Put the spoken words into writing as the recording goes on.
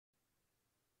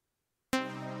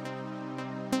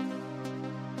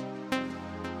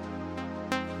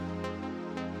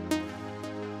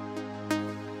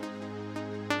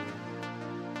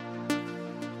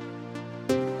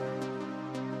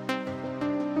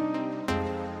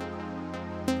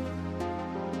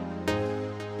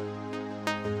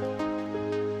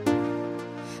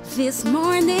This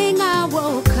morning I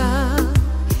woke up,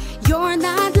 you're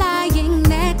not lying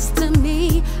next to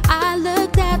me. I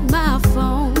looked at my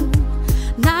phone,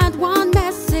 not one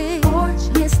message or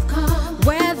missed call.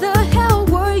 Where the hell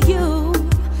were you?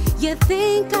 You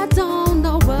think I don't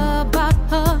know about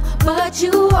her, but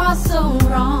you are so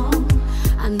wrong.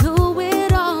 I knew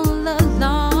it all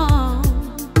along.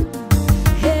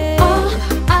 Hey, all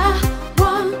I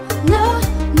wanna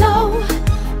know,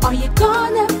 are you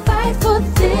gonna fight for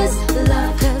this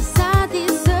love? 'Cause I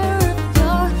deserve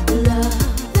your love,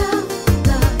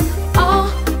 love. All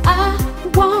I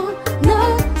wanna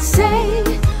say,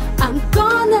 I'm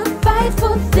gonna fight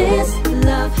for this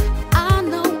love. I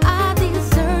know I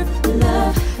deserve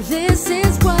love. This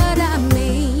is what I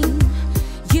mean.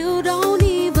 You don't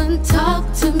even talk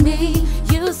to me.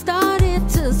 You started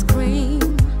to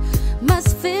scream,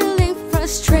 must feeling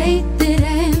frustrated,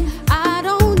 and I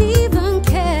don't even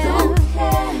care.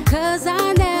 'Cause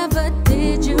I never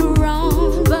did you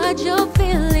wrong, but you're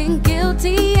feeling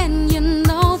guilty, and you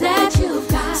know that you've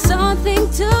got something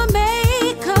to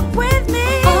make up with me.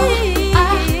 Oh,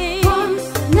 I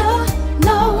wanna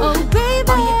know, oh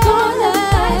baby, are you gonna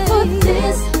fight for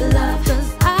this love? 'Cause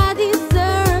I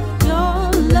deserve your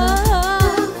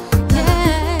love.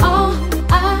 Yeah. All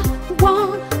I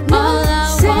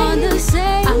wanna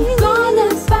say, I'm gonna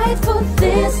fight for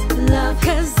this love.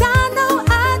 'Cause I know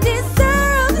I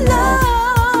deserve love.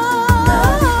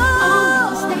 All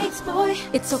mistakes, boy,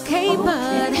 it's okay,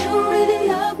 but you really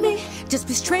love me. Just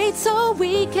be straight so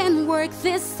we can work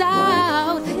this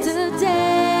out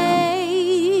today.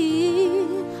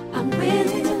 I'm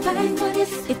ready to fight for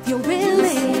this. If you're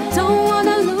willing, don't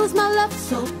wanna lose my love,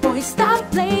 so boy, stop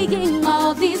playing